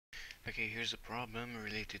Okay, here's a problem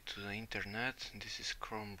related to the internet. This is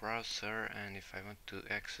Chrome browser, and if I want to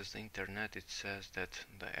access the internet, it says that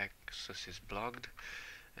the access is blocked,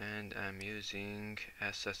 and I'm using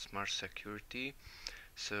ESET Smart Security,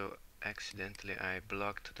 so accidentally I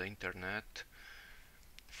blocked the internet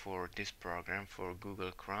for this program, for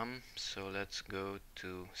Google Chrome. So let's go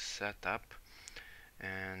to Setup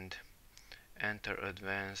and enter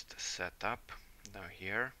Advanced Setup down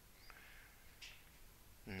here.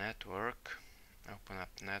 Network, open up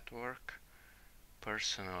Network,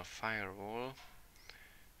 Personal Firewall,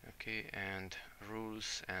 okay, and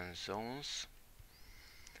Rules and Zones,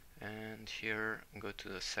 and here go to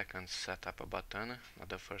the second Setup button, not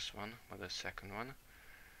the first one but the second one,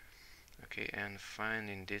 okay, and find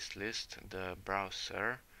in this list the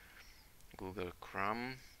browser Google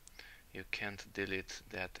Chrome. You can't delete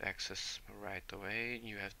that access right away,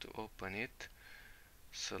 you have to open it,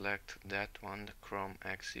 select that one, the Chrome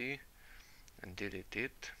exe, and delete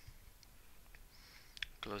it,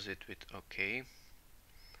 close it with OK,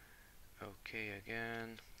 OK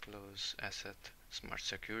again, close ESET Smart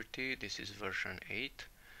Security. This is version 8.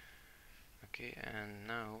 Okay, and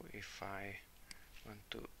now if I want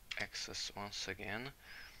to access once again,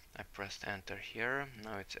 I pressed enter here.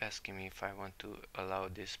 Now it's asking me if I want to allow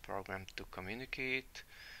this program to communicate.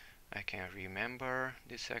 I can remember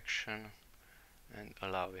this action and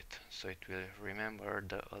allow it, so it will remember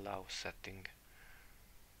the allow setting,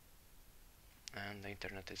 and the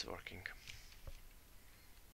internet is working.